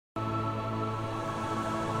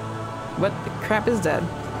What the crap is that?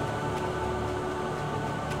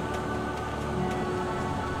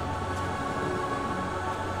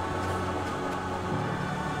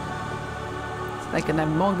 It's like an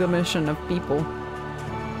amalgamation of people.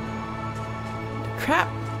 The crap!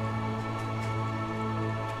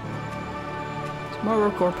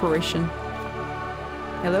 Tomorrow Corporation.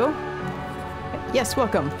 Hello? Yes,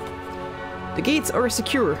 welcome. The gates are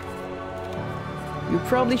secure. You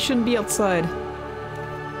probably shouldn't be outside.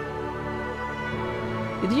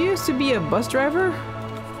 Did you used to be a bus driver?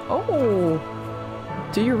 Oh!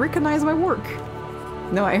 Do you recognize my work?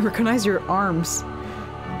 No, I recognize your arms.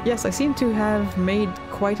 Yes, I seem to have made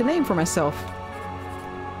quite a name for myself.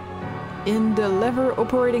 In the lever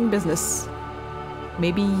operating business.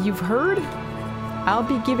 Maybe you've heard? I'll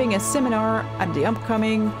be giving a seminar at the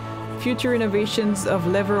upcoming Future Innovations of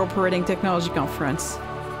Lever Operating Technology Conference.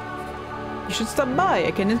 You should stop by,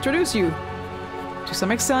 I can introduce you. To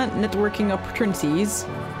some extent, networking opportunities.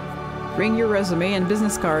 Bring your resume and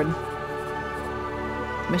business card.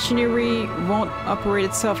 Machinery won't operate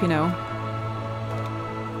itself, you know.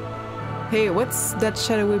 Hey, what's that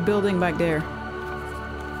shadowy building back there?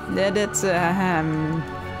 That's,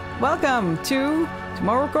 welcome to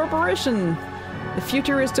Tomorrow Corporation! The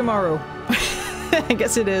future is tomorrow. I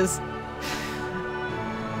guess it is.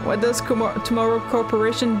 What does Tomorrow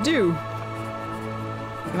Corporation do?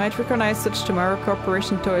 You might recognize such Tomorrow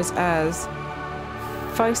Corporation toys as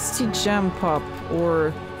Feisty Jam Pop,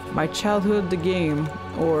 or My Childhood the Game,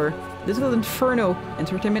 or Little Inferno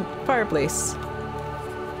Entertainment Fireplace.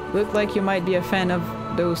 Look like you might be a fan of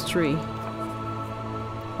those three.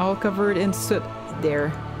 All covered in soot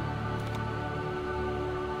there.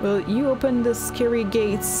 Will you open the scary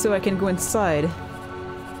gates so I can go inside?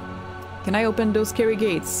 Can I open those scary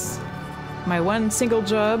gates? My one single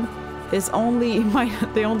job is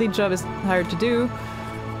the only job is hired to do.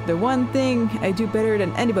 The one thing I do better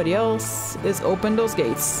than anybody else is open those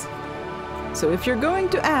gates. So if you're going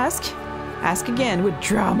to ask, ask again with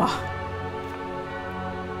drama.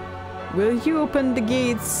 Will you open the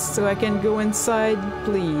gates so I can go inside,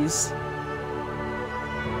 please?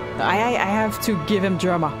 I have to give him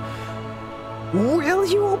drama. Will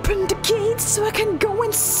you open the gates so I can go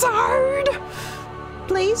inside?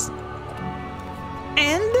 Please?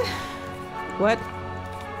 And? What?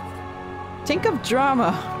 Think of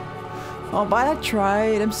drama. Oh, but I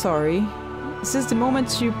tried. I'm sorry. This is the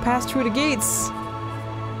moment you pass through the gates.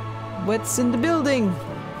 What's in the building?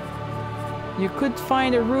 You could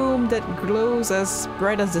find a room that glows as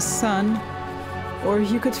bright as the sun. Or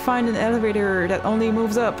you could find an elevator that only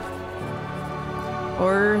moves up.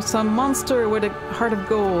 Or some monster with a heart of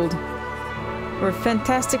gold. Or a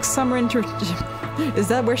fantastic summer internship. Is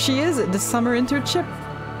that where she is? The summer internship?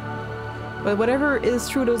 But whatever is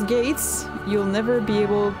through those gates, you'll never be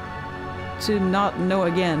able to not know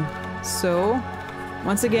again. So,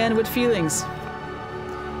 once again with feelings.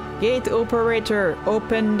 Gate operator,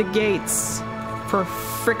 open the gates. For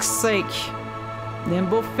frick's sake.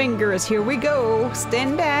 Nimble fingers, here we go.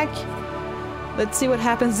 Stand back. Let's see what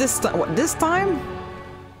happens this time. What, this time?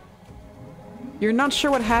 You're not sure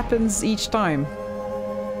what happens each time.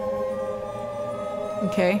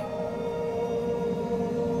 Okay.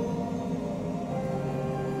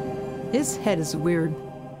 His head is weird.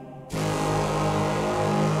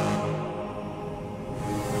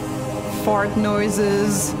 Fart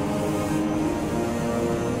noises.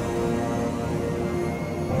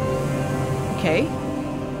 Okay.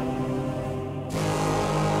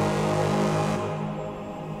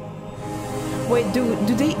 Wait, do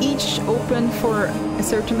they each open for a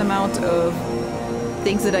certain amount of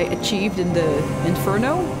things that I achieved in the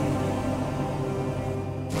Inferno?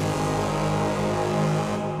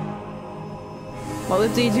 Well,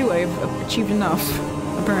 if they do, I've achieved enough,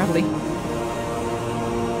 apparently.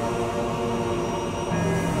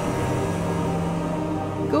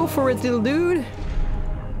 Go for it, little dude!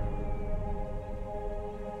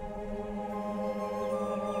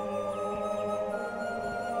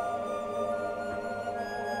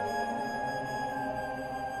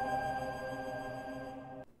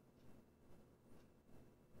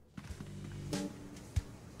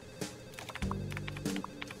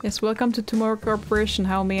 Yes, welcome to Tomorrow Corporation.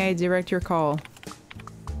 How may I direct your call?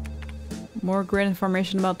 More great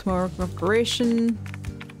information about Tomorrow Corporation.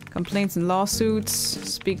 Complaints and lawsuits.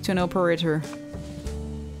 Speak to an operator.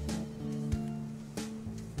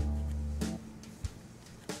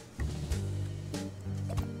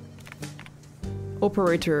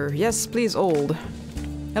 Operator. Yes, please, old.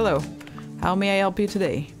 Hello. How may I help you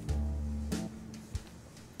today?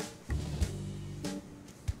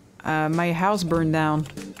 My house burned down.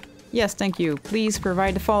 Yes, thank you. Please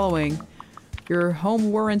provide the following. Your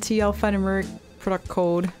home warranty alphanumeric product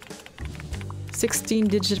code.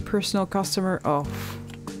 16-digit personal customer off.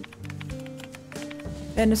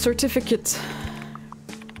 And a certificate.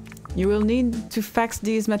 You will need to fax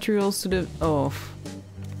these materials to the... Oh.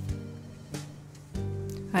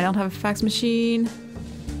 I don't have a fax machine.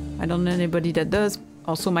 I don't know anybody that does.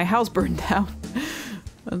 Also, my house burned down.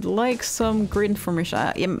 I'd like some great information.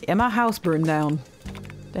 Yeah, my house burned down.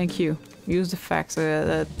 Thank you. Use the fax.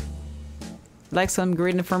 Like some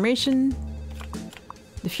great information.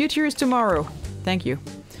 The future is tomorrow. Thank you.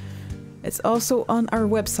 It's also on our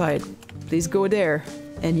website. Please go there.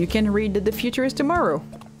 And you can read that the future is tomorrow.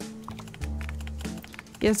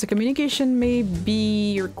 Yes, the communication may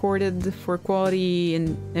be recorded for quality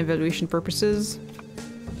and evaluation purposes.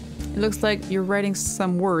 It looks like you're writing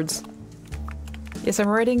some words. Yes, I'm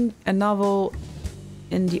writing a novel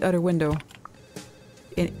in the other window.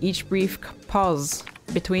 In each brief pause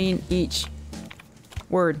between each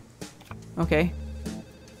word. Okay.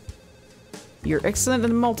 You're excellent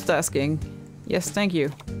at multitasking. Yes, thank you.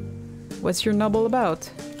 What's your novel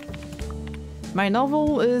about? My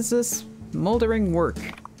novel is a smoldering work.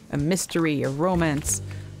 A mystery, a romance,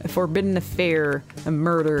 a forbidden affair, a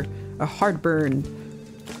murder, a heartburn.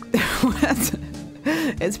 What?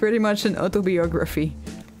 It's pretty much an autobiography.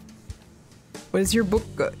 What is your book?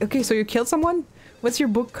 Okay, so you killed someone? What's your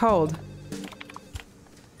book called?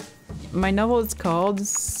 My novel is called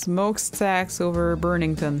Smokestacks over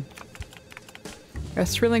Burnington. A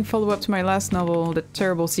thrilling follow-up to my last novel, The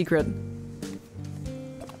Terrible Secret.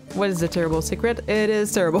 What is The Terrible Secret? It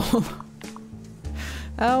is terrible.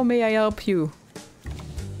 How may I help you?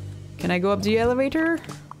 Can I go up the elevator?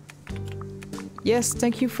 Yes,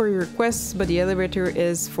 thank you for your requests, but the elevator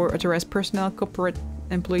is for authorized personnel, corporate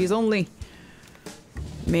employees only.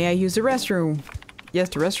 May I use the restroom? Yes,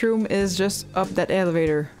 the restroom is just up that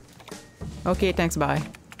elevator. Okay, thanks, bye.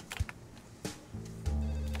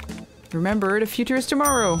 Remember, the future is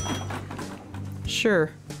tomorrow. Sure,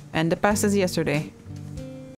 and the past is yesterday.